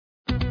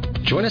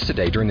Join us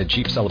today during the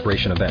Jeep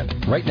Celebration event.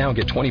 Right now,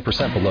 get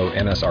 20% below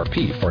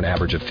MSRP for an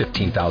average of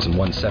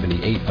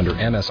 $15,178 under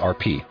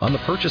MSRP on the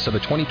purchase of a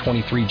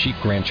 2023 Jeep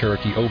Grand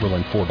Cherokee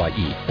Overland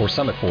 4xE or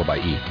Summit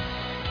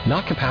 4xE.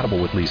 Not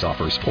compatible with lease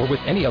offers or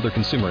with any other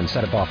consumer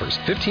incentive offers.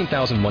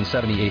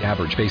 $15,178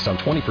 average based on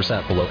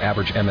 20% below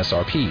average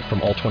MSRP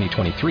from all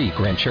 2023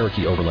 Grand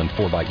Cherokee Overland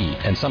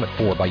 4xE and Summit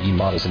 4xE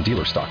models in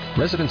dealer stock.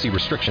 Residency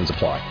restrictions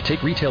apply.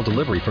 Take retail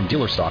delivery from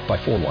dealer stock by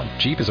 4/1.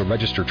 Jeep is a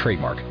registered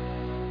trademark.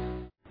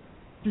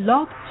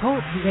 Blog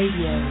Talk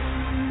Radio.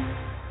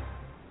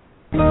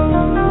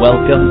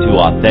 Welcome to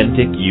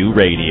Authentic You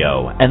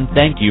Radio, and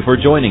thank you for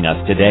joining us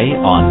today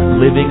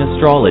on Living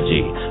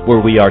Astrology, where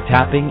we are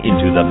tapping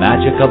into the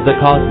magic of the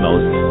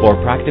cosmos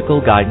for practical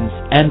guidance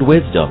and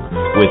wisdom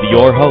with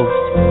your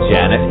host,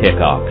 Janet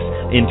Hickox,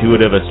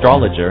 intuitive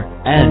astrologer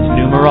and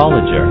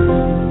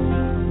numerologer.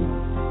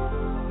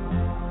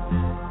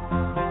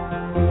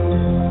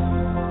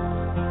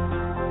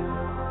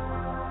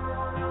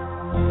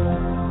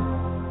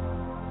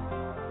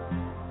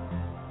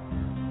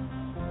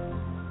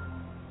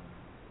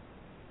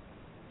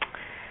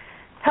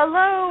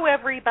 Hello,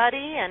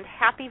 everybody, and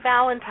happy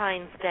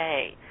Valentine's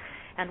Day,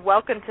 and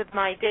welcome to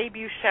my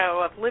debut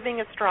show of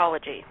Living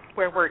Astrology,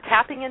 where we're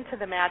tapping into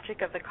the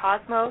magic of the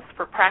cosmos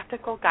for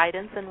practical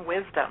guidance and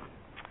wisdom.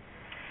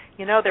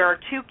 You know, there are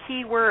two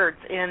key words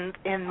in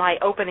my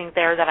opening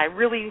there that I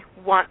really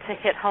want to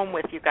hit home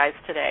with you guys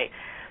today.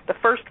 The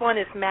first one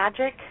is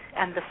magic,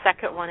 and the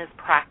second one is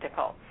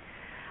practical.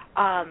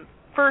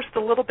 First,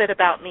 a little bit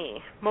about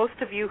me. Most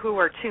of you who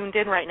are tuned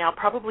in right now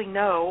probably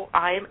know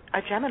I'm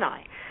a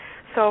Gemini.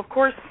 So, of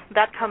course,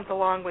 that comes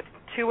along with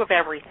two of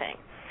everything.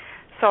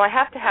 So I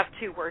have to have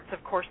two words,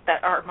 of course,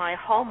 that are my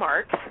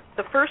hallmarks.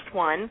 The first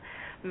one,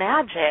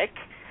 magic,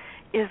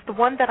 is the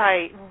one that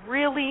I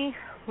really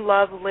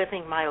love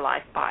living my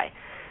life by.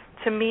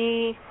 To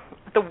me,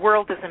 the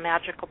world is a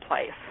magical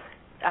place,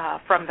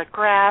 from the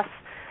grass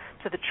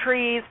to the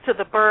trees to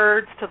the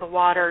birds to the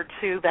water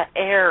to the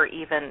air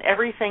even.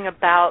 Everything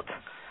about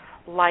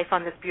life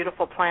on this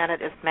beautiful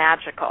planet is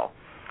magical.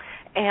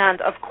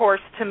 And, of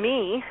course, to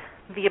me,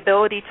 the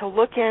ability to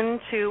look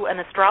into an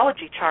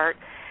astrology chart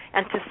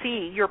and to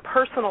see your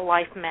personal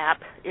life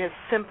map is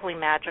simply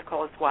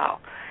magical as well.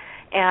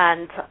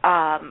 And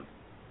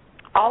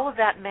all of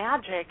that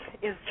magic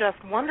is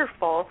just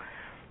wonderful,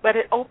 but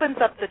it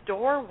opens up the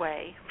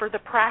doorway for the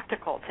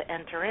practical to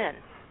enter in.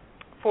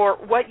 For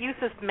what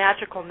use is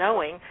magical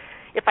knowing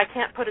if I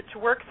can't put it to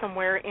work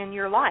somewhere in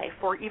your life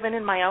or even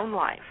in my own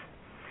life?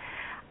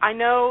 I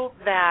know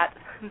that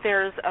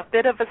there's a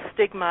bit of a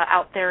stigma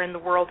out there in the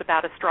world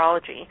about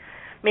astrology,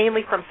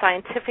 mainly from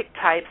scientific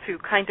types who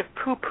kind of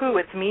poo-poo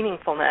its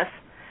meaningfulness.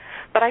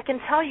 But I can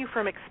tell you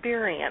from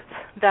experience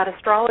that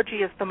astrology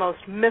is the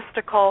most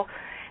mystical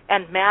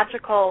and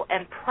magical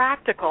and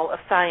practical of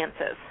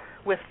sciences,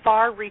 with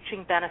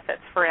far-reaching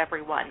benefits for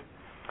everyone.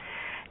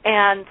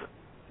 And,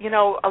 you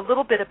know, a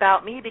little bit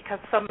about me, because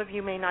some of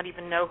you may not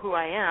even know who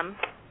I am.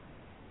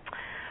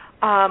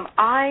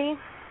 I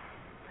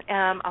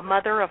am a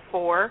mother of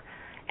 4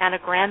 and a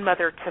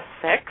grandmother to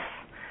 6,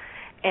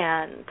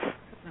 and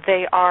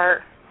they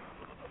are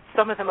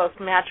some of the most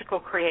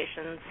magical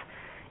creations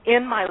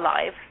in my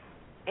life,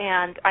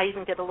 and I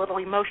even get a little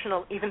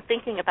emotional even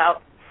thinking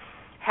about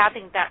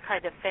having that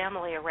kind of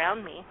family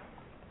around me.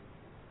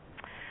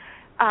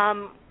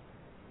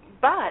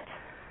 But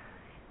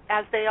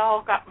as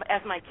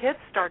my kids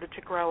started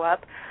to grow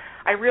up,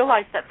 I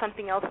realized that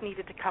something else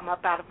needed to come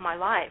up out of my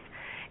life,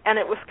 and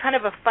it was kind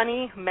of a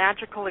funny,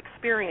 magical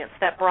experience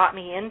that brought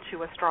me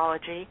into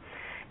astrology.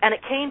 And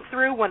it came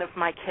through one of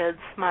my kids,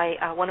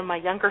 one of my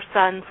younger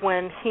sons,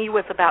 when he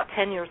was about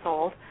 10 years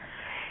old.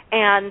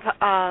 And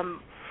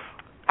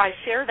I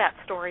share that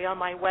story on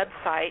my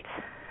website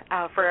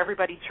for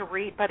everybody to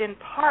read. But in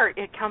part,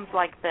 it comes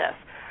like this.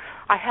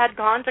 I had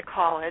gone to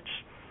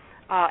college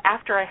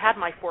after I had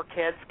my 4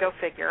 kids. Go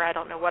figure. I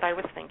don't know what I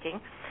was thinking.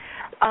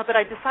 But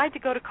I decided to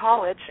go to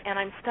college, and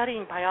I'm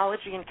studying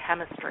biology and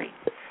chemistry.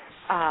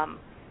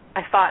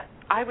 I thought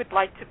I would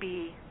like to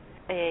be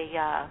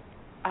a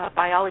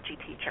biology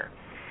teacher.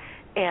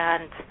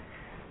 And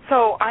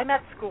so I'm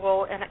at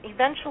school, and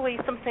eventually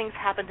some things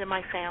happened in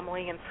my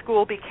family, and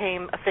school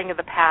became a thing of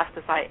the past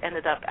as I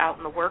ended up out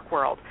in the work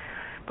world.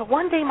 But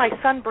one day my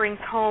son brings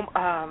home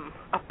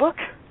a book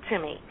to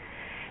me.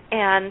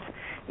 And,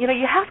 you know,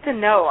 you have to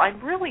know I'm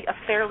really a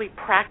fairly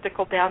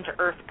practical,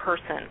 down-to-earth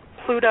person.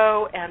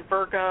 Pluto and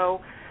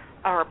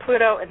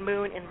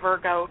Moon in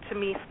Virgo, to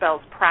me,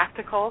 spells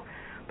practical.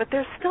 But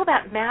there's still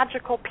that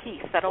magical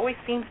piece that always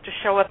seems to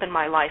show up in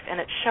my life, and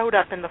it showed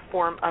up in the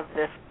form of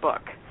this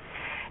book.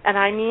 And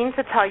I mean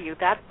to tell you,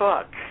 that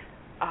book,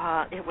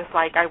 it was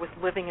like I was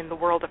living in the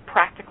world of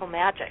practical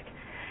magic,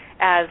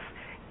 as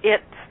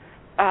it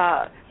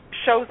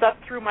shows up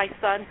through my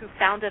son, who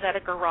found it at a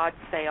garage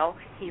sale.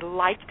 He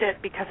liked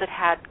it because it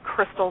had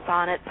crystals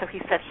on it, so he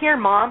said, "Here,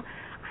 Mom,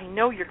 I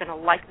know you're going to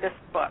like this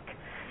book."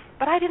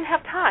 But I didn't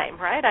have time,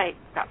 right? I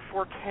got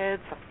 4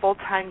 kids, a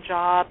full-time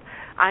job.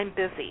 I'm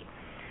busy.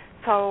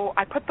 so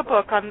I put the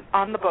book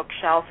on the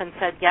bookshelf and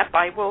said, yep,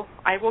 I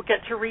will get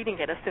to reading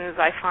it as soon as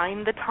I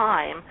find the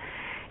time.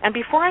 And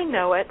before I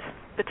know it,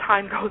 the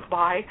time goes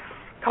by.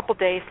 A couple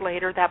days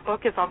later, that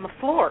book is on the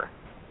floor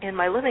in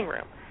my living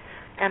room.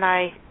 And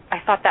I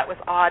thought that was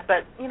odd,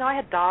 but, I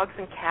had dogs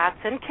and cats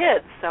and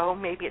kids, so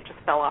maybe it just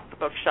fell off the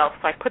bookshelf.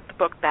 So I put the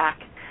book back.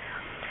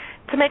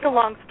 To make a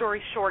long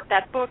story short,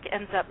 that book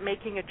ends up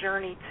making a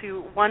journey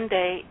to one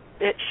day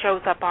it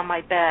shows up on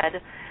my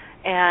bed,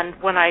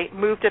 and when I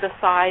moved it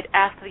aside,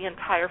 asked the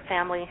entire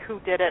family who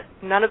did it.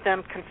 None of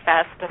them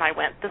confessed, and I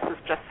went, this is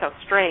just so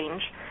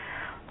strange.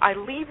 I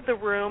leave the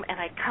room, and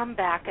I come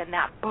back, and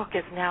that book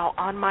is now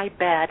on my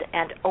bed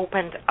and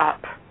opened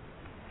up.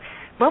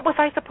 What was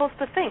I supposed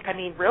to think? I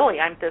mean, really,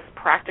 I'm this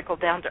practical,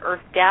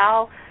 down-to-earth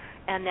gal,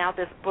 and now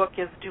this book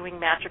is doing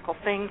magical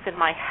things in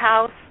my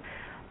house.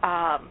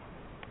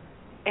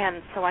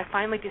 And so I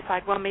finally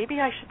decide, well, maybe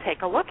I should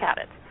take a look at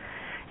it.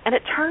 And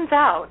it turns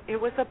out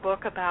it was a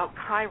book about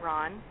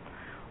Chiron,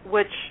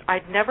 which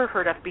I'd never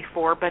heard of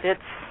before, but it's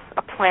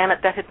a planet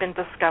that had been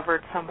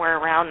discovered somewhere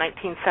around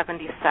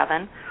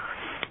 1977.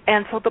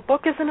 And so the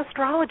book is an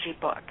astrology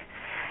book.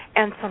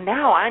 And so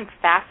now I'm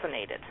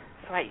fascinated.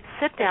 So I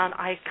sit down,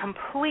 I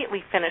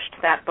completely finished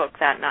that book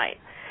that night.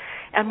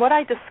 And what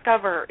I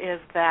discover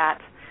is that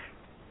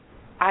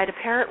I'd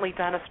apparently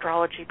done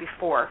astrology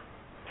before,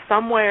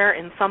 somewhere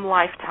in some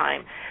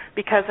lifetime,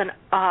 because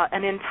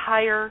an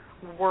entire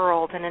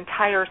world, an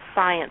entire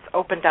science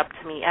opened up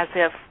to me as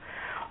if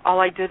all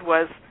I did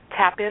was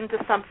tap into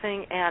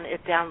something and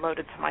it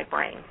downloaded to my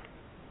brain.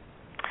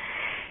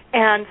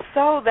 And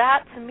so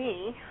that, to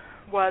me,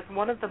 was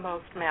one of the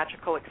most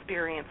magical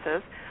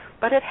experiences,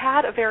 but it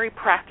had a very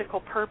practical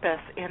purpose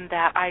in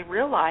that I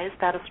realized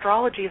that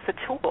astrology is a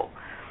tool,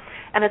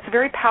 and it's a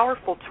very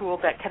powerful tool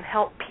that can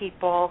help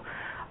people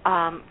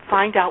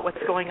find out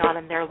what's going on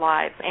in their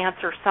lives,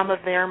 answer some of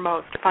their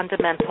most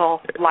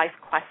fundamental life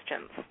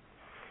questions.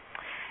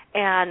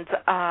 And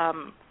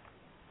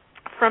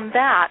from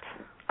that,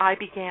 I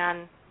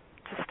began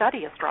to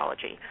study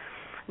astrology,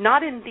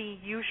 not in the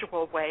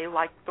usual way,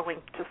 like going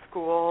to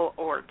school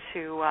or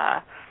to,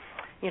 a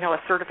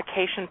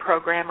certification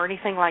program or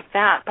anything like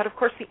that. But, of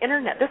course, the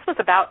Internet, this was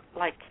about,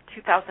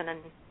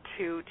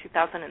 2002,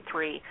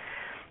 2003.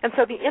 And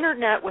so the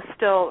Internet was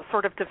still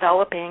sort of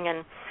developing,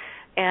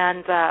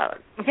 and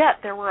yet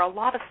there were a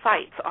lot of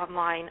sites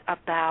online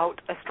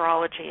about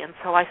astrology, and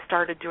so I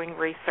started doing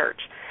research.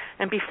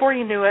 And before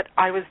you knew it,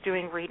 I was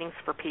doing readings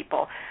for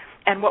people.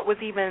 And what was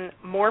even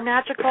more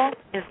magical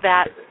is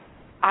that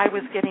I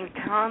was getting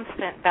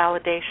constant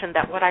validation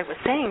that what I was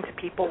saying to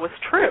people was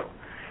true.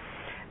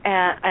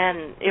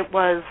 And it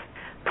was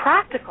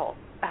practical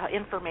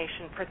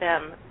information for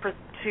them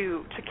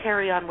to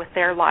carry on with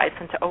their lives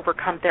and to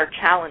overcome their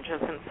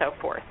challenges and so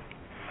forth.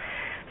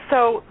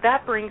 So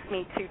that brings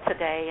me to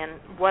today and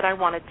what I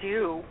want to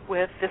do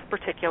with this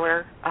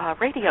particular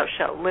radio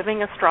show,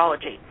 Living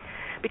Astrology.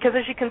 Because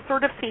as you can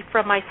sort of see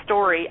from my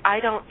story, I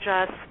don't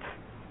just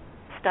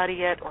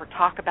study it or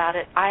talk about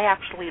it. I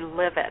actually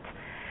live it.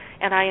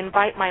 And I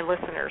invite my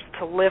listeners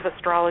to live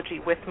astrology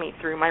with me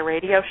through my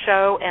radio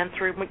show and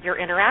through your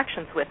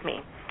interactions with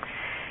me.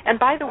 And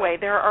by the way,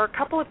 there are a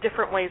couple of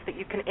different ways that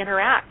you can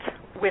interact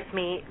with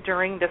me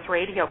during this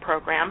radio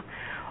program.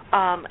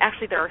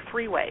 Actually, there are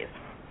three ways.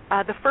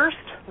 The first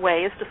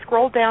way is to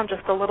scroll down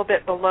just a little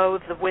bit below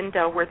the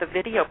window where the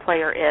video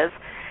player is,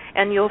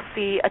 and you'll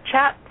see a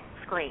chat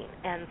screen.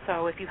 And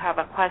so if you have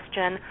a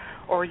question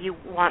or you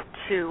want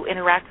to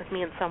interact with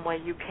me in some way,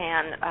 you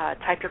can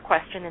type your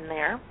question in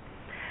there.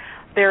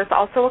 There's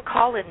also a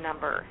call-in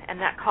number,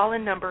 and that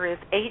call-in number is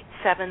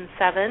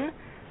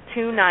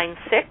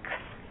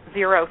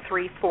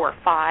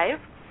 877-296-0345.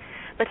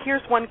 But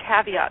here's one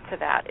caveat to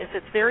that, is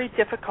it's very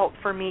difficult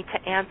for me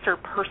to answer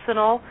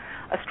personal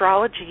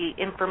astrology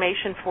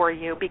information for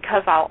you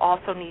because I'll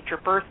also need your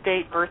birth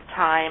date, birth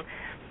time,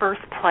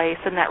 birthplace,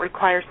 and that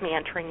requires me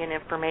entering in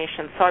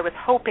information. So I was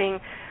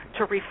hoping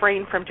to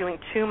refrain from doing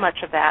too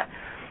much of that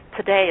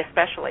today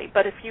especially.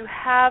 But if you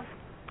have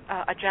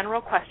a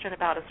general question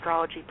about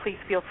astrology, please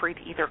feel free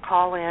to either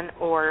call in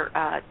or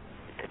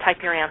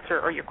type your answer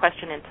or your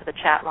question into the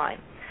chat line.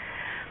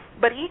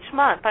 But each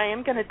month I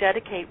am going to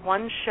dedicate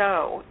one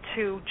show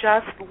to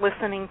just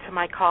listening to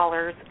my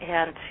callers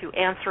and to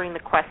answering the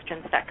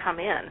questions that come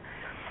in.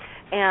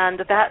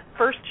 And that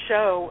first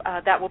show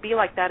that will be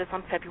like that is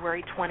on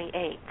February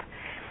 28th.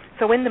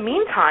 So in the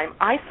meantime,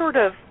 I sort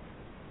of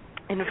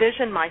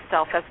envision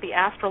myself as the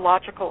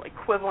astrological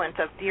equivalent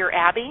of Dear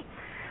Abby,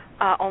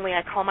 only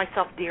I call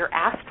myself Dear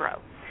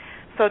Astro.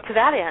 So to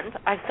that end,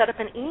 I set up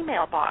an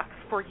email box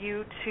for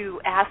you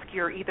to ask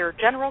your either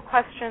general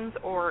questions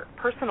or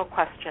personal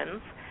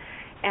questions,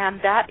 and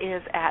that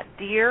is at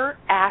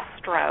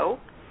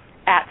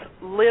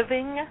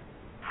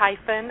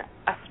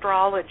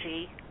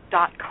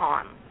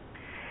dearastro@living-astrology.com.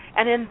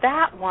 And in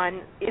that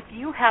one, if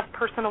you have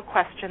personal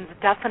questions,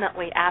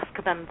 definitely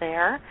ask them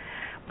there.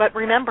 But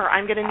remember,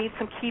 I'm going to need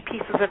some key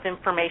pieces of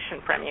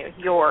information from you: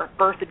 your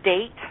birth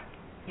date,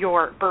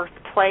 your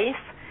birthplace,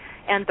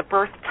 and the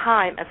birth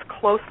time as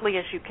closely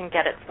as you can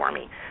get it for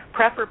me,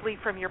 preferably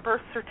from your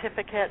birth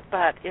certificate,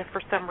 but if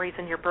for some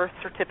reason your birth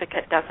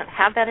certificate doesn't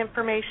have that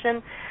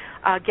information,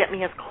 get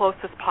me as close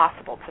as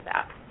possible to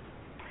that.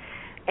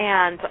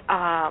 And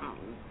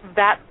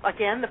that,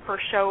 again, the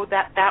first show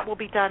that will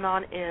be done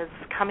on is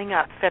coming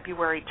up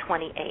February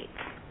 28th.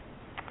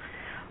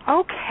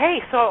 Okay,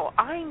 so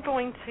I'm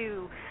going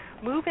to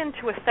move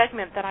into a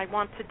segment that I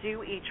want to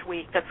do each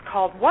week that's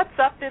called What's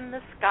Up in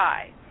the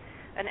Sky?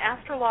 An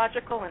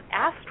astrological and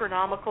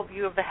astronomical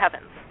view of the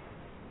heavens.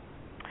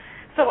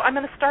 So I'm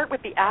going to start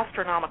with the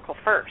astronomical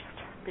first,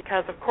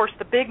 because, of course,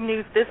 the big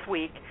news this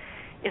week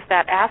is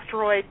that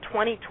asteroid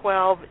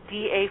 2012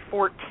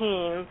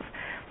 DA14's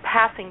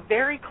passing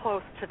very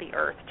close to the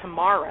Earth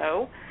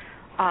tomorrow,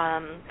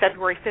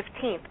 February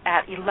 15th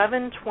at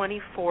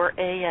 11:24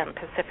 a.m.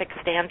 Pacific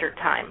Standard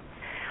Time.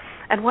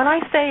 And when I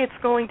say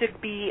it's going to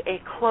be a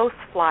close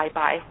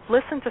flyby,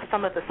 listen to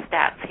some of the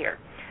stats here.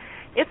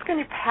 It's going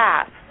to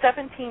pass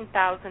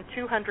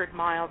 17,200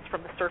 miles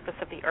from the surface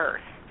of the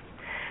Earth.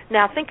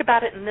 Now, think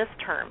about it in this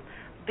term.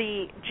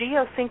 The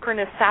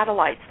geosynchronous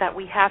satellites that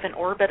we have in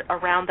orbit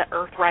around the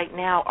Earth right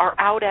now are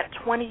out at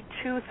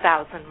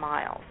 22,000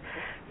 miles.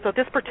 So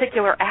this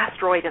particular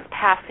asteroid is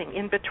passing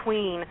in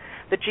between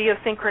the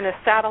geosynchronous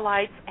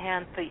satellites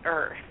and the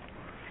Earth.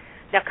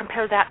 Now,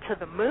 compare that to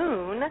the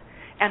Moon,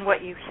 and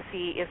what you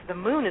see is the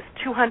Moon is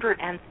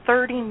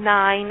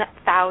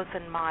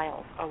 239,000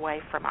 miles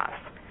away from us.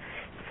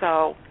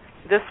 So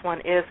this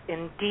one is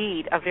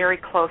indeed a very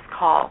close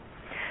call.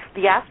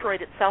 The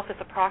asteroid itself is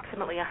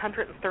approximately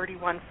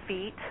 131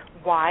 feet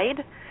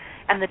wide,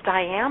 and the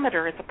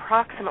diameter is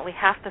approximately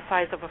half the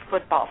size of a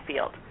football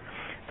field.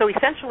 So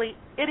essentially,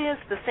 it is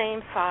the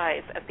same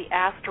size as the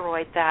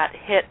asteroid that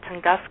hit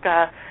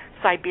Tunguska,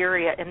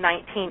 Siberia in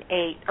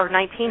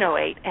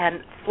 1908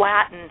 and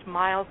flattened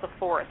miles of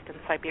forest in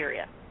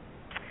Siberia.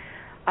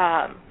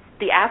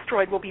 The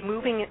asteroid will be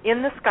moving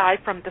in the sky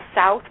from the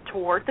south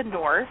toward the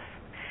north,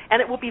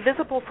 and it will be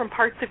visible from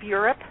parts of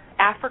Europe,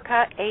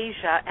 Africa,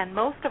 Asia, and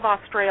most of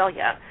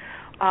Australia,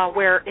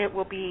 where it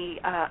will be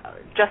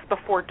just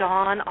before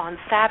dawn on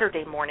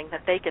Saturday morning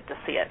that they get to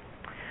see it.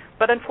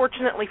 But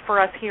unfortunately for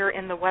us here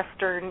in the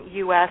western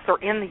U.S. or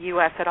in the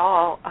U.S. at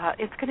all,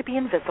 it's going to be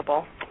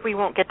invisible. We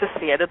won't get to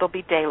see it. It'll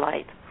be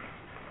daylight.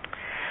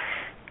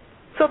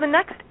 So the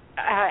next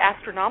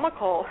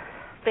astronomical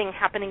thing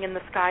happening in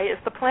the sky is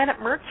the planet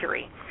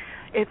Mercury.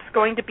 It's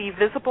going to be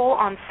visible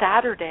on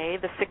Saturday,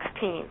 the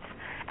 16th,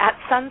 at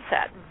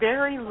sunset,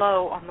 very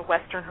low on the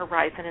western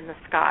horizon in the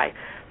sky.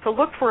 So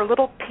look for a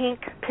little pink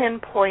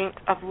pinpoint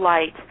of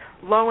light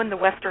low in the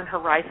western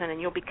horizon,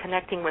 and you'll be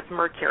connecting with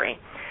Mercury.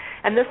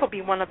 And this will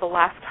be one of the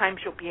last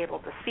times you'll be able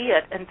to see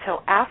it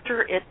until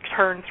after it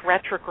turns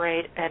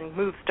retrograde and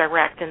moves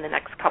direct in the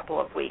next couple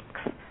of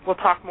weeks. We'll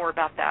talk more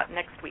about that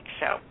next week's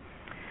show.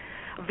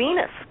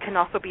 Venus can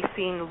also be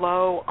seen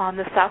low on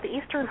the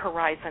southeastern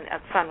horizon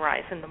at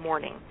sunrise in the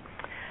morning.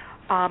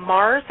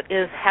 Mars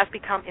has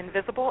become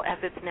invisible as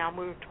it's now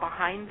moved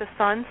behind the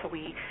sun, so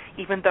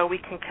even though we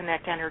can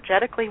connect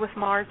energetically with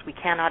Mars, we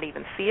cannot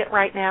even see it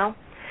right now.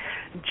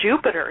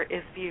 Jupiter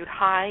is viewed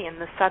high in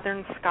the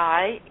southern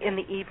sky in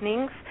the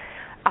evenings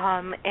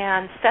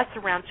and sets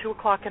around 2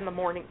 o'clock in the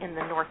morning in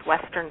the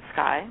northwestern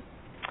sky.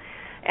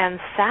 And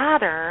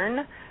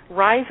Saturn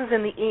rises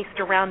in the east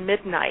around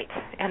midnight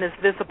and is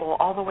visible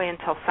all the way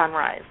until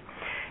sunrise.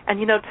 And,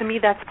 to me,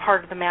 that's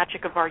part of the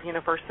magic of our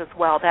universe as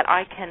well, that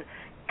I can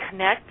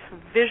connect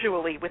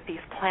visually with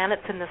these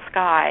planets in the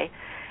sky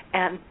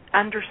and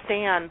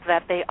understand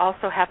that they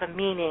also have a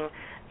meaning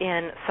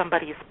in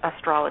somebody's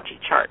astrology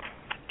chart.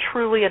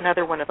 Truly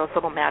another one of those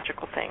little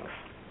magical things.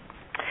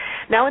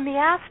 Now, in the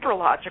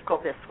astrological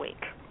this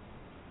week,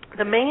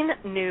 the main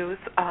news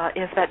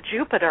is that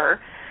Jupiter,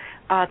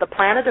 the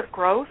planet of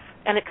growth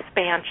and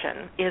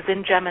expansion, is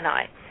in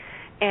Gemini.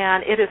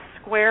 And it is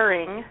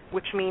squaring,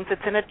 which means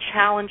it's in a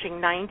challenging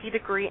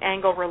 90-degree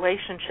angle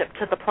relationship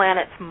to the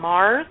planets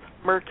Mars,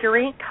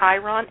 Mercury,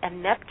 Chiron,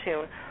 and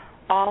Neptune,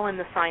 all in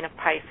the sign of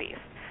Pisces.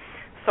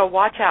 So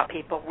watch out,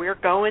 people. We're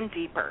going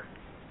deeper.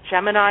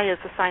 Gemini is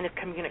a sign of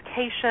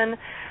communication,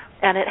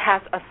 and it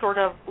has a sort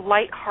of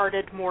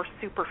lighthearted, more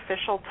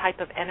superficial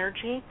type of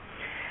energy.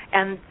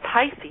 And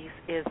Pisces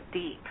is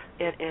deep.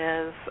 It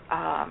is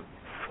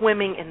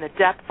swimming in the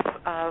depths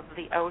of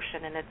the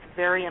ocean, and it's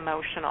very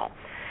emotional.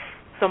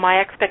 So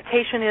my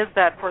expectation is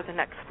that for the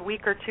next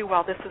week or two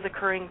while this is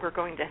occurring, we're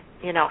going to,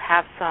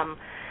 have some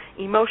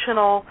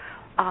emotional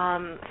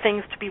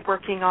things to be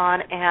working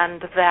on,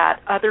 and that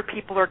other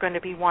people are going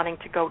to be wanting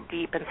to go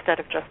deep instead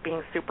of just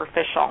being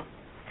superficial.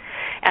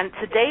 And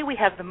today we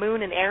have the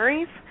moon in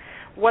Aries.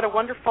 What a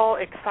wonderful,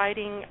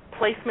 exciting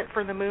placement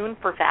for the moon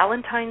for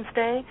Valentine's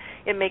Day.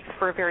 It makes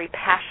for a very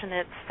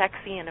passionate,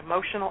 sexy, and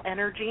emotional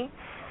energy.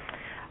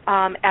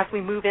 As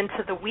we move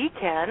into the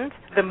weekend,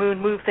 the moon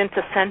moves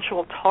into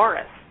sensual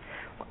Taurus.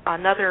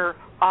 Another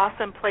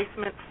awesome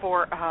placement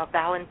for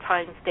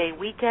Valentine's Day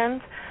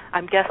weekend.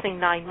 I'm guessing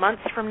 9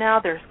 months from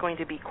now there's going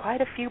to be quite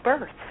a few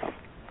births.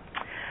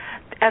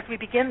 as we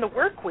begin the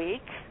work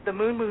week, the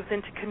moon moves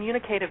into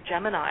communicative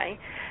Gemini,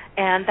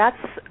 and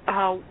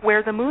that's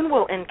where the moon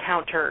will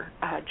encounter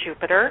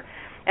Jupiter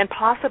and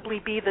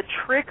possibly be the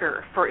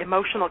trigger for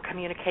emotional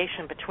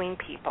communication between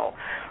people.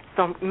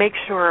 So make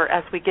sure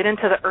as we get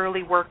into the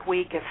early work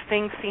week, if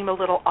things seem a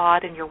little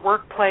odd in your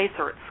workplace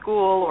or at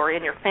school or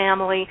in your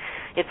family,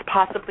 it's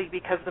possibly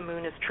because the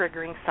moon is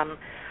triggering some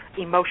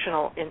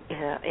emotional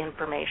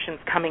information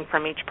coming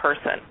from each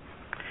person.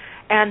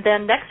 And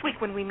then next week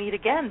when we meet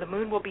again, the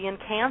moon will be in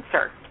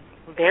Cancer,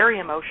 very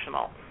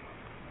emotional.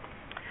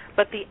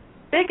 But the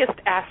biggest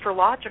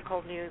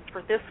astrological news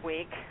for this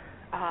week,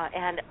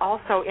 and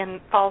also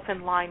falls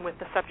in line with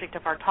the subject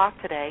of our talk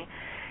today,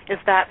 is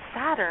that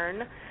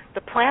Saturn,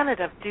 the planet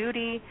of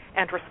duty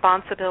and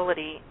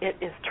responsibility, it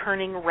is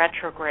turning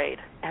retrograde,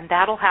 and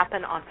that'll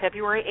happen on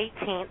February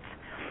 18th.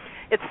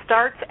 It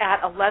starts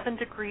at 11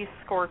 degrees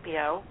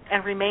Scorpio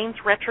and remains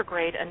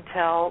retrograde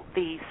until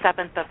the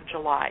 7th of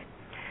July.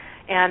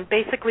 And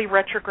basically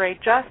retrograde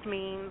just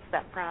means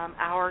that from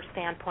our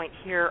standpoint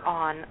here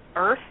on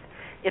Earth,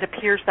 it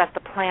appears that the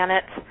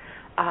planet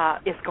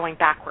is going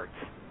backwards.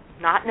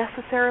 Not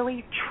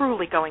necessarily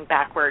truly going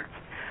backwards,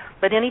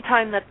 but any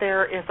time that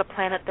there is a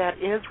planet that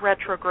is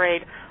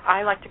retrograde,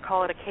 I like to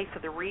call it a case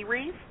of the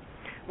re-re's,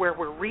 where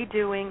we're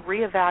redoing,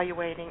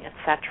 reevaluating,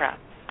 etc.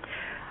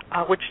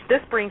 Which this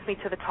brings me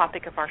to the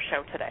topic of our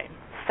show today.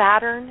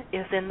 Saturn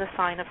is in the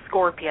sign of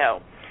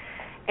Scorpio,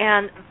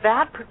 and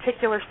that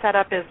particular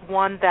setup is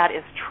one that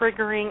is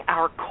triggering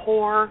our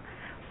core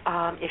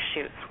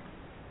issues.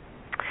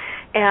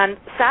 And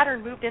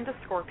Saturn moved into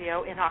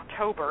Scorpio in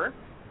October,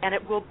 and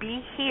it will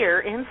be here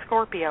in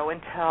Scorpio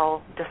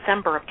until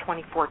December of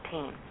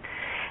 2014.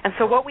 And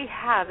so what we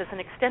have is an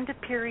extended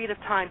period of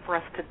time for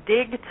us to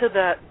dig to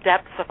the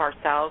depths of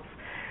ourselves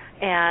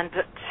and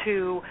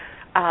to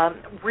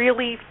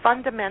really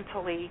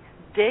fundamentally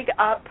dig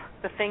up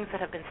the things that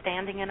have been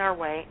standing in our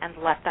way and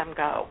let them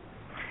go.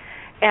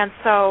 And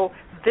so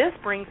this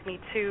brings me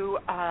to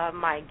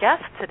my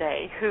guest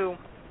today, who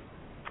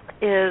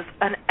is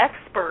an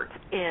expert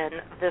in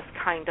this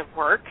kind of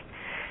work.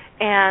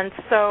 And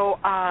so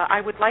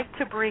I would like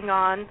to bring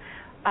on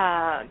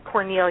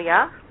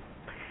Cornelia.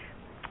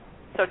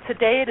 So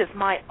today it is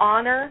my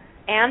honor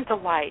and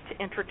delight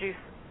to introduce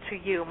to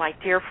you my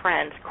dear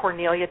friend,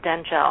 Cornelia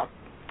Dengel.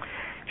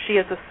 She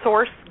is a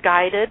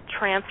source-guided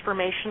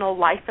transformational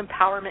life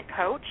empowerment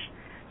coach,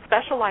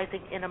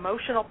 specializing in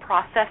emotional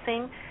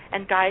processing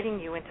and guiding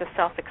you into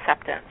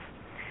self-acceptance.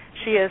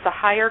 She is a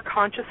higher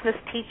consciousness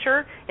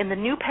teacher in the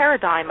new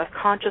paradigm of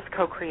conscious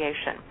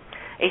co-creation,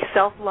 a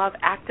self-love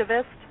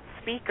activist,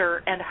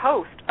 speaker, and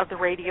host of the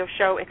radio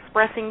show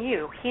Expressing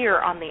You here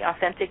on the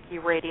Authentic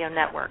You Radio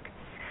Network.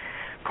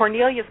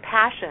 Cornelia's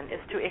passion is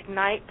to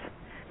ignite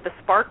the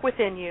spark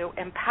within you,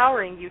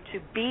 empowering you to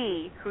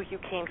be who you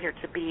came here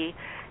to be,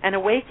 and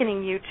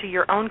awakening you to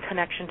your own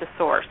connection to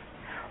Source.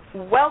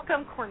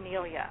 Welcome,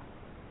 Cornelia.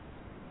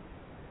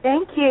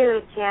 Thank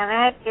you,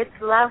 Janet. It's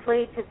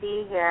lovely to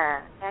be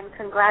here, and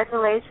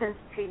congratulations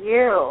to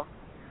you.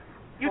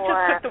 You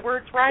just took the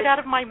words right out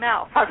of my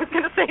mouth. I was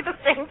going to say the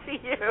same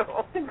to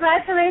you.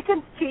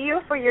 Congratulations to you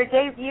for your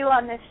debut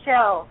on this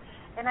show.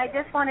 And I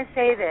just want to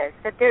say this,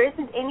 that there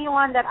isn't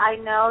anyone that I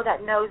know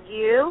that knows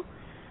you,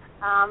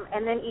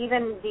 and then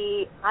even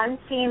the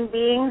unseen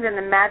beings and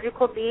the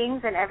magical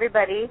beings and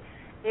everybody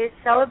is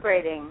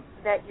celebrating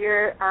that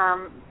you're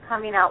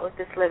coming out with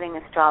this living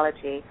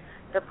astrology,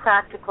 the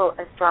practical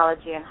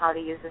astrology and how to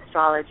use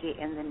astrology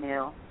in the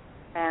new.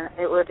 And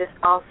we're just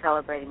all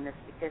celebrating this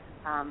because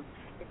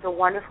it's a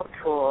wonderful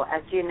tool.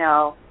 As you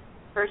know,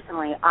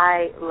 personally,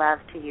 I love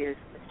to use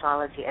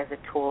astrology as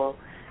a tool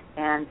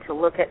and to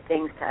look at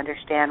things to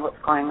understand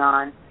what's going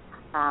on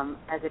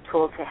as a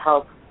tool to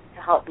help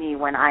me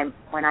when I'm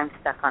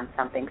stuck on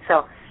something.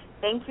 So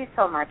thank you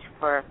so much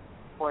for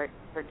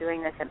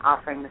doing this and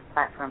offering this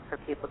platform for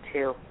people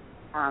to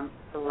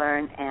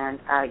learn and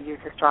use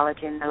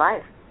astrology in their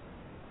life.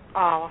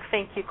 Oh,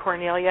 thank you,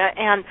 Cornelia.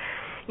 And,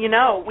 you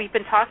know, we've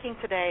been talking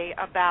today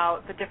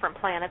about the different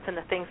planets and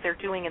the things they're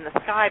doing in the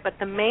sky, but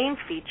the main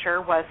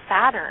feature was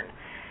Saturn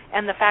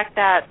and the fact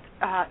that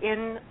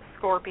in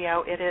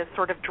Scorpio it is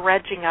sort of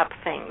dredging up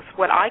things,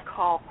 what I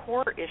call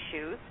core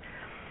issues.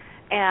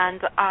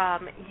 And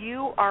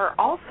you are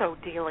also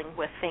dealing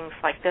with things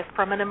like this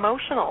from an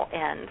emotional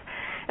end.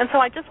 And so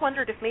I just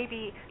wondered if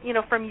maybe, you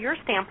know, from your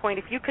standpoint,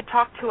 if you could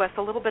talk to us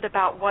a little bit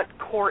about what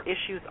core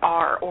issues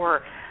are,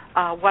 or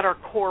what are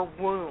core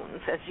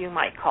wounds, as you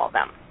might call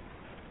them.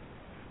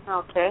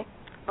 Okay.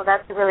 Well,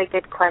 that's a really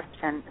good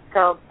question.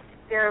 So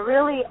there are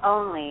really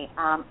only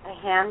a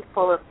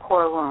handful of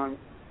core wounds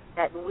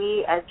that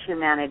we as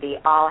humanity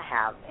all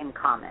have in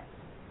common.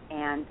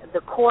 And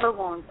the core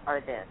wounds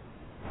are this: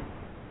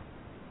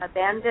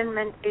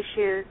 abandonment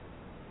issues,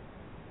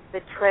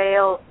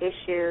 betrayal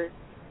issues,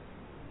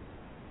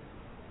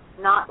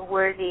 not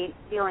worthy,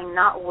 feeling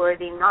not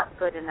worthy, not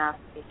good enough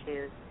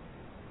issues,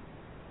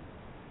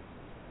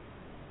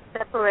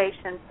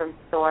 separation from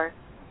Source,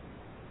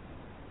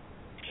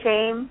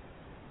 shame.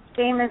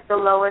 Shame is the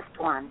lowest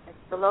one. It's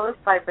the lowest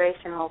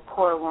vibrational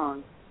core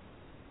wounds,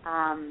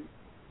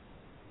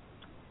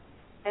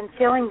 and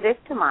feeling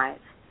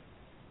victimized.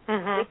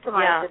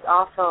 Victimized is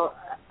also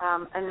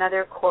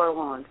another core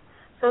wound.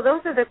 So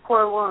those are the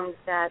core wounds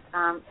that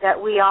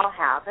we all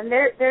have, and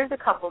there's a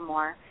couple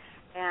more,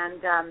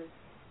 and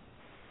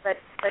but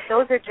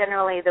those are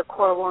generally the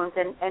core wounds.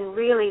 And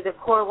really, the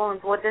core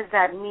wounds. What does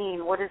that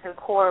mean? What is a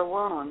core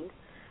wound?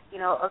 You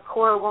know, a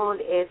core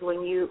wound is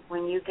when you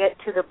get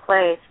to the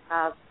place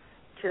of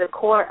to the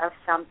core of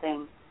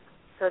something,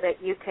 so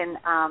that you can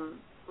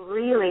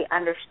really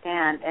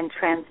understand and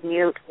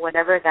transmute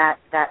whatever that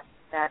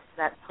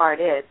part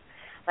is.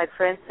 Like,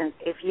 for instance,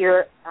 if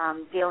you're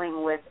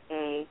dealing with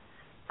a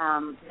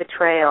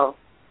betrayal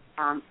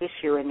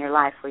issue in your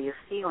life where you're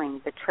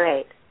feeling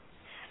betrayed,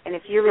 and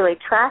if you really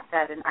track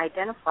that and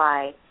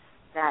identify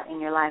that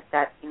in your life,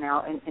 that, you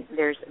know, and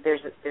there's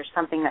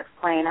something that's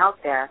playing out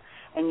there,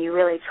 and you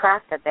really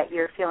track that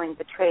you're feeling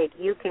betrayed,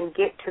 you can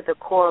get to the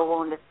core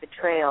wound of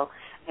betrayal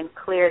and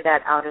clear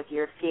that out of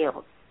your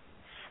field.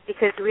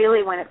 Because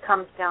really, when it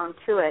comes down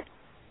to it,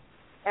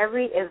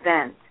 every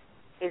event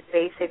is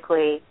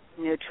basically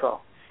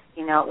neutral.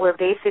 You know, we're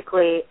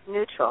basically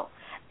neutral.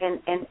 And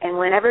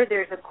whenever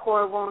there's a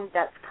core wound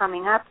that's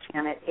coming up,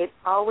 Janet, it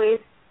always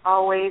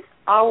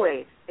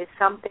is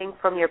something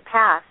from your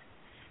past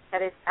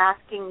that is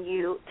asking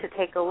you to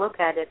take a look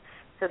at it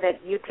so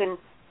that you can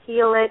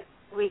heal it,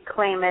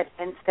 reclaim it,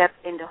 and step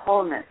into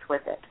wholeness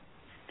with it.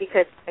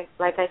 Because,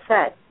 like I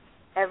said,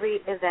 every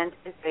event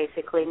is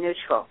basically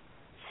neutral.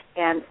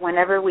 And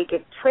whenever we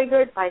get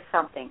triggered by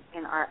something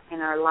in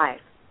our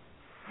life,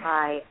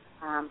 by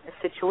a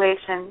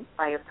situation,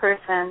 by a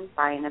person,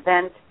 by an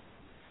event,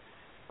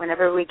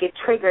 whenever we get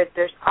triggered,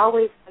 there's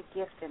always a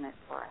gift in it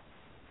for us.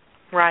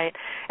 Right.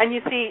 And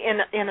you see,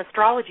 in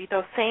astrology,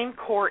 those same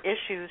core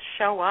issues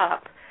show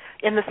up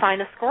in the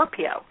sign of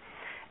Scorpio.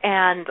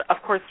 And, of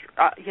course,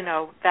 you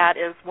know, that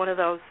is one of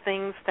those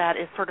things that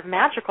is sort of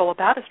magical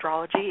about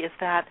astrology, is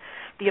that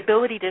the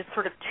ability to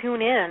sort of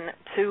tune in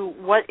to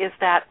what is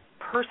that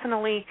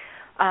personally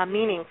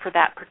meaning for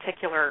that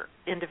particular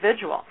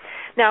individual.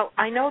 Now,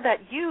 I know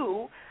that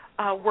you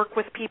work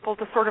with people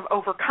to sort of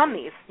overcome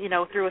these. You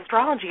know, through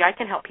astrology, I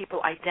can help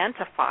people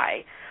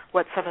identify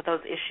what some of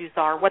those issues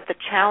are, what the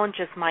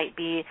challenges might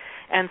be,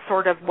 and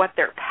sort of what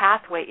their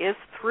pathway is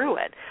through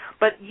it.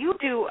 But you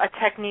do a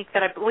technique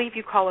that I believe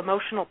you call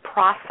emotional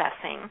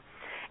processing,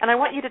 and I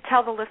want you to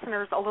tell the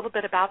listeners a little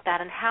bit about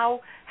that, and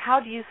how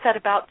do you set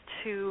about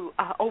to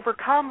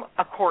overcome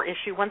a core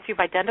issue once you've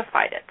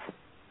identified it?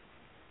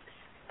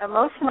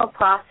 Emotional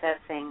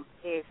processing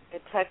is a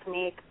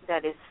technique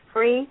that is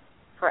free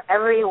for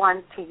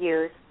everyone to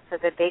use so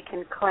that they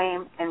can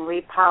claim and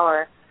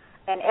repower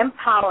and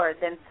empower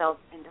themselves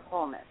into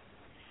wholeness.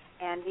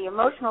 And the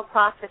emotional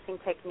processing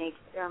technique,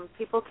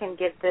 people can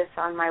get this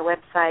on my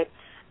website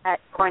at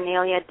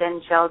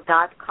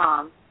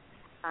corneliadengel.com.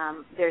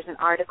 There's an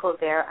article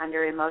there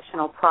under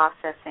emotional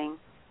processing,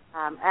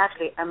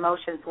 actually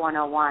Emotions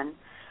 101.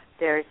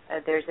 There's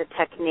a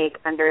technique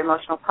under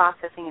emotional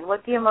processing. And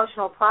what the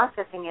emotional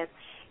processing is,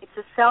 it's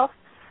a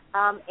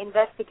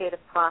self-investigative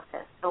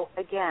process. So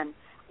again,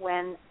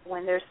 when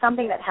there's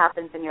something that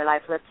happens in your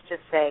life, let's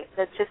just say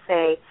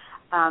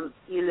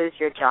you lose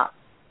your job.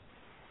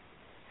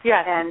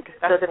 Yes. And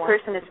so the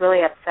person is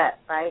really upset,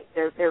 right?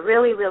 They're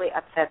really, really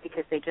upset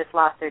because they just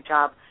lost their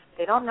job.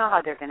 They don't know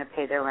how they're going to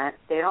pay their rent.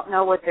 They don't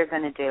know what they're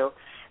going to do.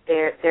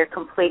 They're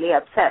completely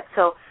upset.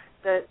 So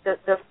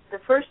the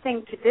first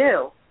thing to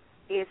do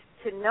is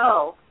to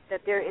know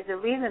that there is a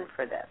reason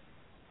for this.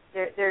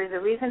 There is a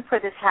reason for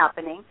this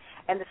happening,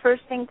 and the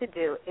first thing to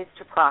do is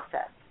to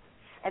process.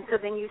 And so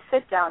then you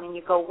sit down and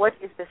you go, what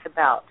is this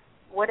about?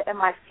 What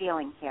am I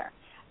feeling here?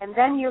 And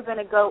then you're going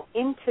to go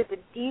into the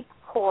deep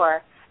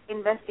core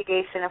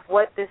investigation of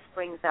what this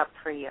brings up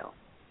for you.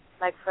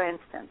 Like, for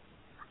instance,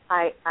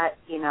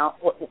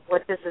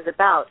 what this is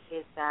about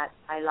is that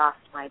I lost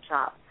my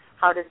job.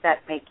 How does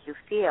that make you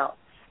feel?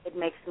 It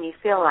makes me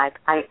feel like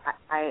I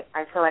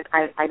feel like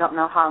I don't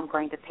know how I'm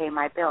going to pay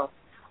my bills.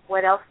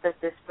 What else does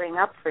this bring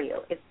up for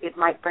you? It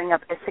might bring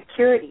up a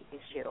security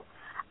issue.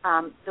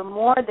 The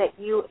more that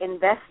you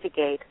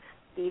investigate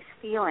these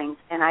feelings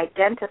and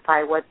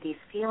identify what these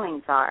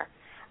feelings are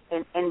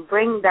and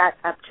bring that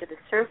up to the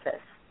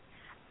surface,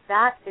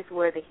 that is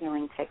where the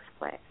healing takes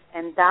place.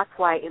 And that's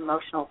why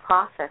emotional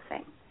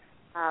processing,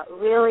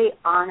 really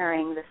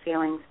honoring the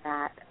feelings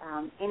that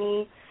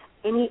any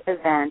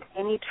event,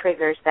 any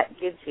triggers that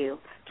gives you,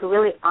 to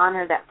really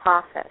honor that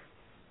process.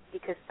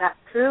 Because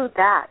through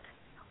that,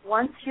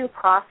 once you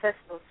process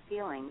those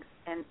feelings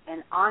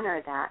and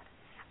honor that,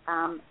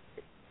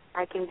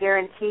 I can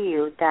guarantee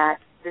you that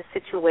the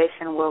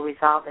situation will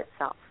resolve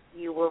itself.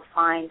 You will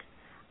find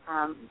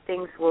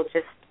things will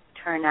just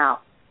turn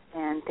out,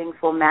 and things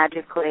will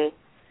magically,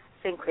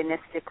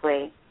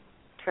 synchronistically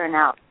turn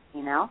out,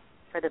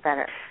 for the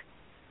better.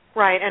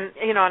 Right, and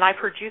I've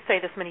heard you say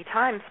this many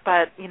times,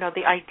 but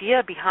the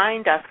idea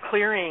behind us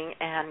clearing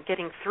and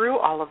getting through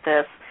all of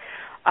this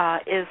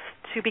is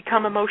to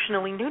become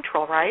emotionally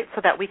neutral, right,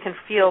 so that we can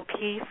feel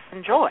peace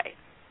and joy.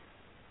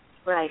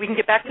 Right. We can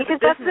get back to because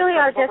the business that's really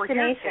our of what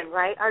destination,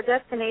 right? Our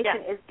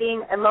destination Yeah. is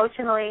being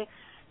emotionally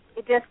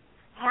just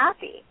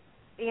happy.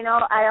 You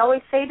know, I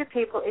always say to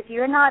people, if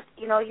you're not,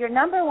 you know, your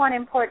number one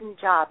important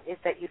job is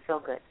that you feel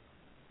good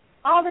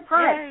all the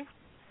time. Yay.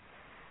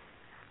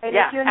 And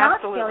yeah, if you're not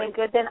absolutely. feeling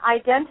good, then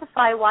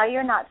identify why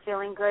you're not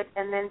feeling good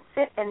and then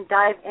sit and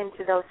dive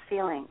into those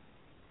feelings.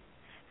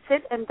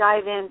 Sit and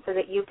dive in so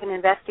that you can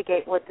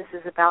investigate what this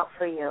is about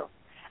for you.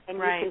 And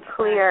you can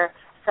clear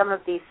some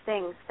of these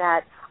things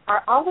that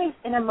are always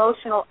an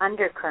emotional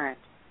undercurrent.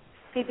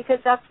 See, because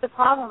that's the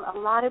problem. A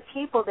lot of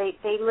people,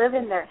 they live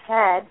in their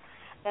head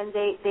and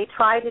they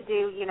try to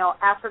do, you know,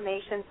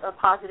 affirmations or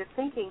positive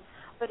thinking.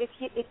 But if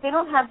they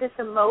don't have this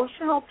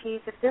emotional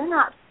piece, if they're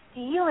not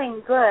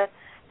feeling good,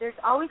 there's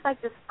always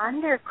like this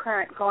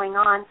undercurrent going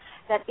on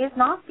that is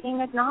not being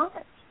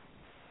acknowledged.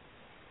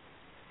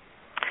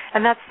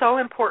 And that's so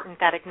important,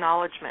 that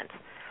acknowledgement.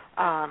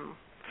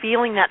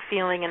 Feeling that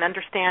feeling and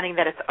understanding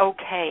that it's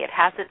okay, it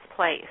has its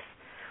place.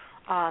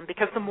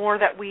 Because the more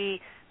that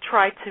we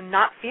try to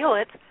not feel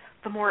it,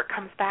 the more it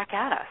comes back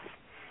at us.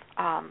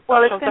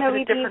 Well, it's going to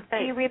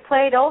be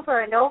replayed over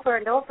and over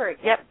and over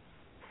again. Yep.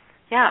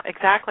 Yeah,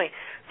 exactly.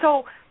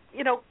 So,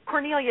 you know,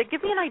 Cornelia,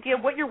 give me an idea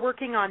of what you're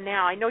working on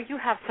now. I know you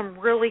have some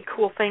really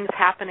cool things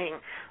happening,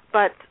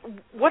 but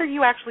what are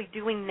you actually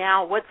doing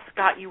now? What's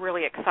got you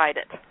really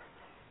excited?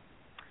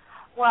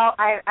 Well,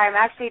 I'm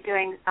actually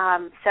doing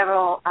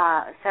several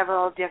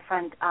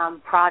different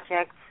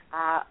projects.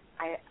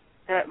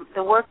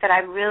 The work that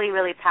I'm really,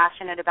 really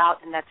passionate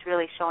about and that's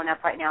really showing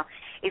up right now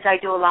is I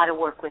do a lot of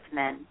work with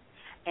men.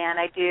 And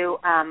I do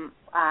an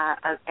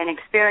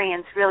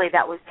experience really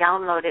that was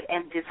downloaded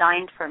and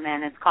designed for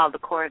men. It's called the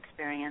Core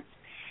Experience.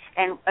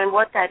 And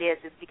what that is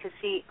because,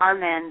 see, our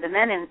men, the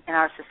men in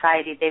our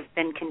society, they've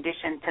been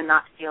conditioned to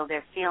not feel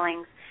their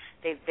feelings.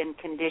 They've been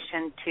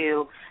conditioned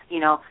to, you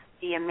know,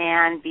 be a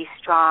man, be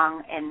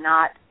strong, and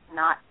not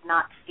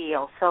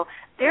feel. So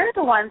they're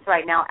the ones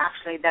right now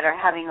actually that are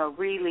having a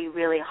really,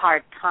 really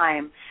hard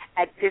time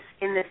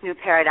in this new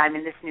paradigm,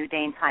 in this new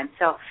day and time.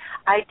 So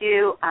I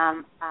do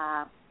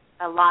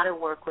a lot of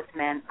work with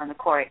men on the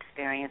Core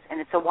Experience, and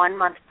it's a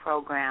 1-month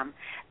program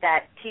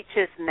that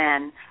teaches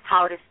men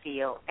how to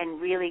feel and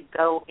really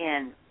go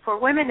in. For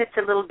women, it's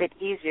a little bit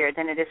easier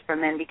than it is for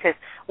men because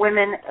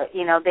women,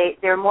 you know,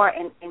 they're more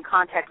in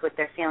contact with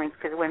their feelings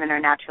because women are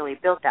naturally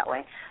built that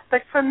way.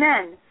 But for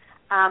men,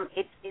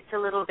 it's a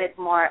little bit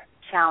more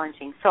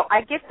challenging. So I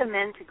get the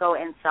men to go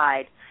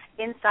inside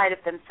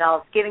of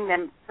themselves, giving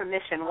them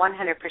permission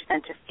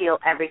 100% to feel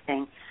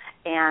everything,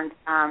 and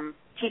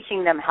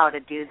teaching them how to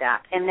do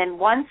that. And then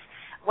once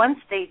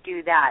they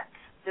do that,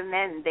 the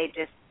men,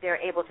 they're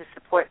able to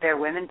support their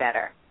women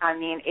better. I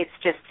mean, it's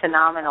just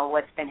phenomenal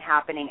what's been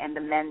happening and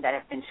the men that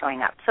have been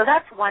showing up. So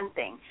that's one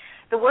thing.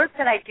 The work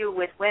that I do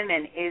with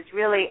women is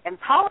really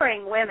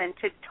empowering women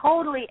to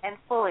totally and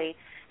fully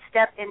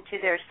step into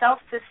their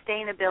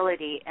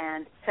self-sustainability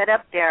and set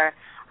up their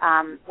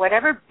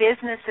whatever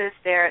businesses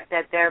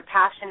that they're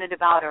passionate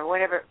about or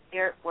whatever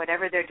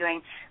they're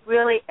doing,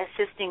 really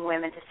assisting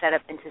women to set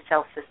up into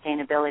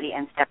self-sustainability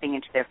and stepping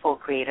into their full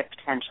creative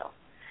potential.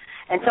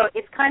 And so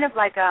it's kind of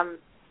like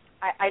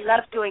I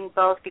love doing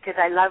both because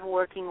I love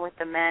working with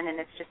the men, and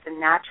it's just a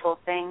natural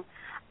thing.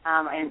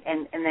 And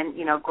then,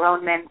 you know,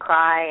 grown men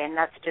cry, and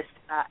that's just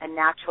a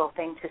natural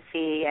thing to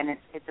see, and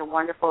it's a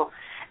wonderful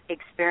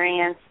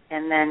experience.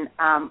 And then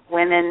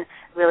women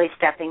really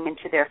stepping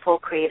into their full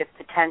creative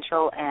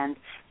potential and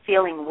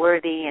feeling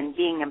worthy and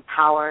being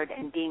empowered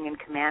and being in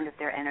command of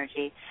their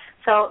energy.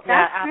 So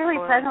that's really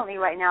presently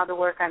right now the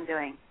work I'm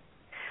doing.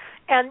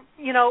 And,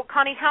 you know,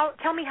 Connie,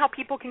 tell me how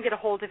people can get a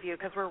hold of you,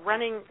 because we're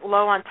running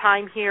low on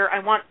time here. I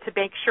want to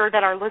make sure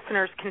that our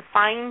listeners can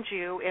find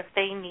you if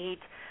they need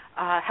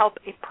help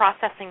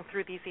processing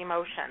through these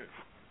emotions.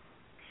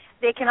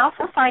 They can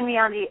also find me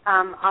on the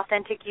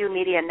Authentic You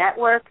Media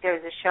Network.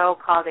 There's a show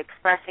called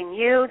Expressing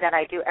You that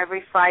I do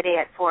every Friday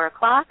at 4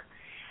 o'clock.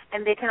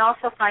 And they can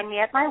also find me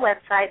at my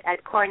website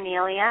at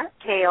Cornelia,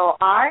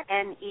 Kornelia,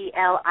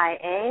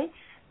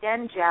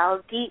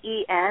 Dengel,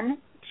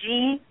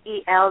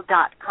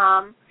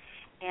 DENGEL.com.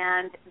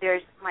 And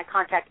there's my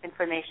contact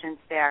information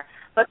there.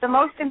 But the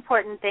most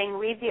important thing,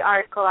 read the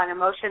article on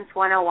Emotions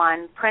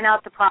 101, print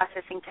out the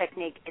processing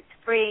technique. It's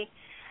free.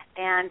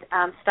 And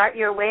start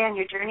your way on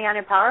your journey on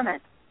empowerment.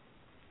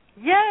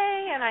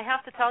 Yay! And I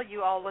have to tell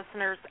you all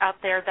listeners out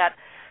there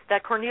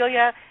that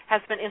Cornelia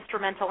has been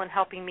instrumental in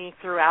helping me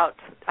throughout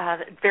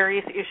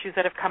various issues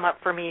that have come up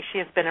for me. She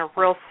has been a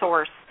real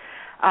source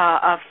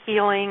of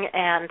healing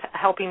and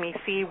helping me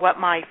see what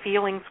my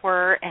feelings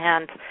were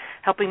and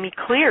helping me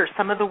clear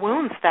some of the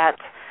wounds that,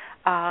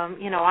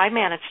 I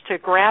managed to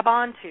grab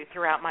onto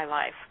throughout my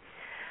life.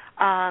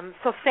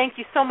 So thank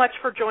you so much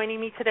for joining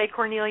me today,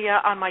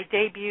 Cornelia, on my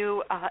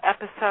debut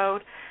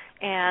episode,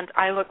 and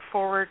I look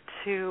forward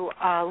to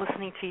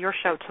listening to your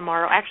show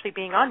tomorrow, actually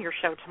being on your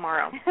show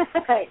tomorrow.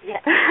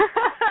 Yes.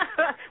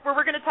 Where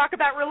we're going to talk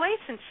about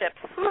relationships.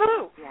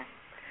 Woo-hoo. Yes.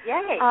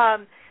 Yay.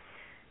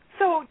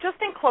 So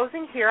just in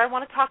closing here, I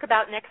want to talk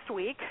about next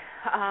week.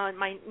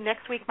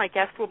 Next week, my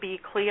guest will be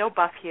Cleo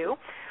Buffhew.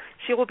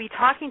 She will be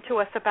talking to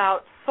us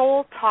about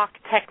Soul Talk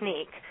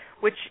Technique,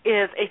 which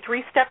is a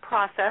 3-step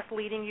process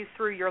leading you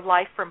through your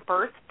life from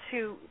birth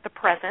to the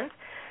present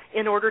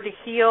in order to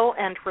heal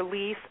and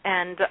release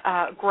and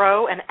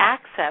grow and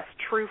access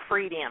true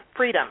freedom.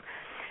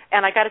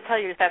 And I got to tell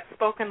you, that's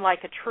spoken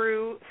like a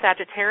true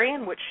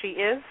Sagittarian, which she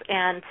is,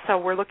 and so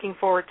we're looking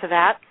forward to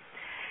that.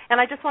 And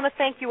I just want to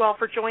thank you all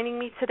for joining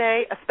me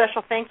today. A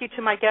special thank you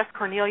to my guest,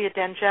 Cornelia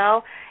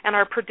Dengel, and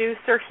our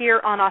producer here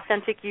on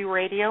Authentic You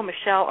Radio,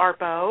 Michelle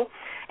Arbeau,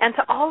 and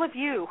to all of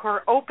you who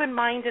are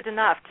open-minded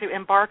enough to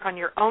embark on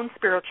your own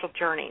spiritual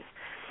journeys.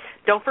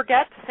 Don't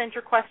forget to send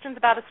your questions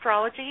about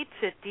astrology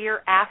to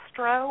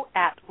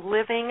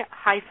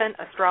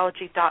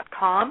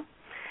dearastro@living-astrology.com.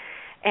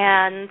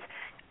 And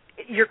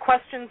your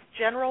questions,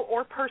 general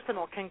or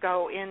personal, can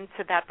go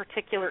into that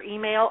particular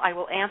email. I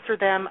will answer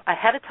them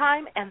ahead of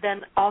time and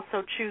then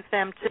also choose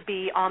them to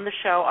be on the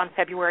show on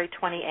February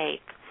 28th.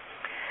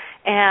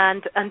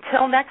 And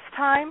until next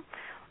time,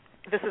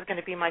 this is going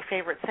to be my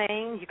favorite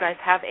saying, you guys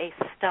have a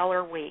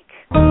stellar week.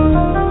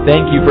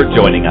 Thank you for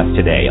joining us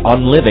today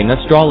on Living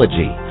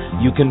Astrology.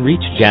 You can reach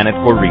Janet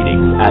for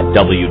readings at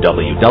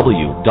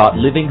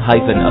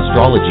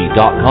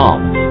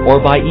www.living-astrology.com or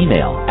by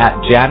email at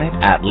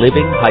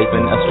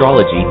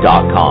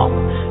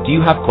janet@living-astrology.com. Do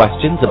you have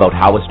questions about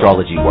how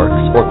astrology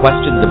works or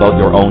questions about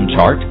your own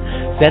chart?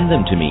 Send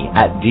them to me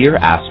at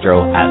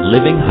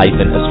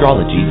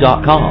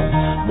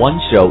dearastro@living-astrology.com.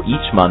 One show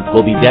each month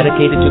will be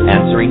dedicated to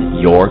answering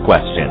your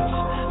questions.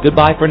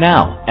 Goodbye for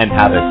now, and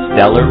have a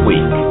stellar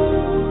week.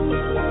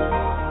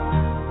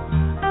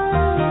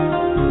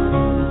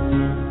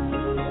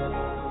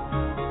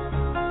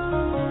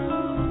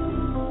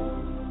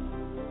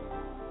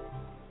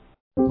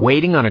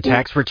 Waiting on a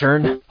tax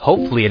return?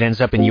 Hopefully it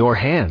ends up in your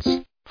hands.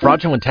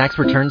 Fraudulent tax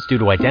returns due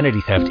to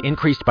identity theft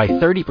increased by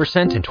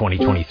 30% in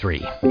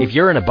 2023. If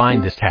you're in a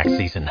bind this tax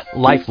season,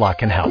 LifeLock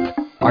can help.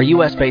 Our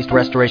U.S.-based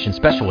restoration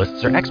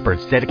specialists are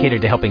experts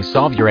dedicated to helping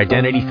solve your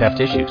identity theft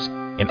issues.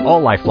 And all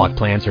LifeLock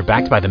plans are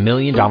backed by the $1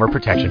 Million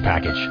Protection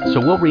Package. So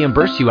we'll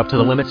reimburse you up to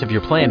the limits of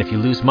your plan if you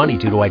lose money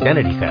due to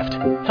identity theft.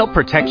 Help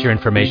protect your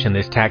information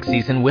this tax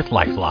season with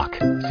LifeLock.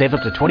 Save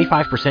up to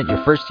 25% your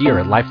first year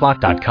at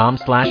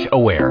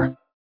LifeLock.com/aware.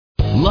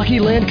 Lucky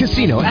Land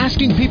Casino,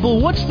 asking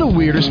people, what's the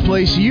weirdest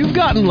place you've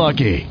gotten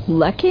lucky?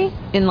 Lucky?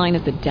 In line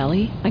at the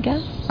deli, I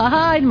guess?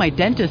 Aha, in my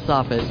dentist's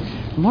office.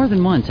 More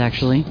than once,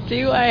 actually.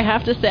 Do I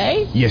have to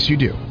say? Yes, you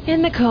do.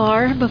 In the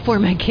car before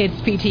my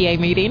kids' PTA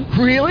meeting.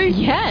 Really?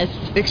 Yes.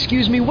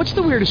 Excuse me, what's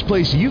the weirdest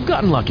place you've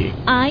gotten lucky?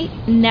 I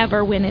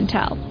never win and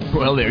tell.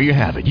 Well, there you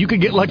have it. You can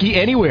get lucky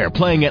anywhere,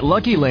 playing at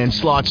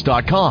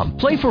LuckyLandSlots.com.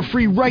 Play for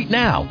free right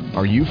now.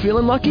 Are you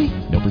feeling lucky?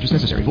 No purchase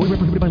necessary. Void where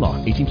prohibited by law.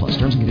 18+.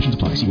 Terms and conditions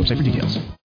apply. See website for details.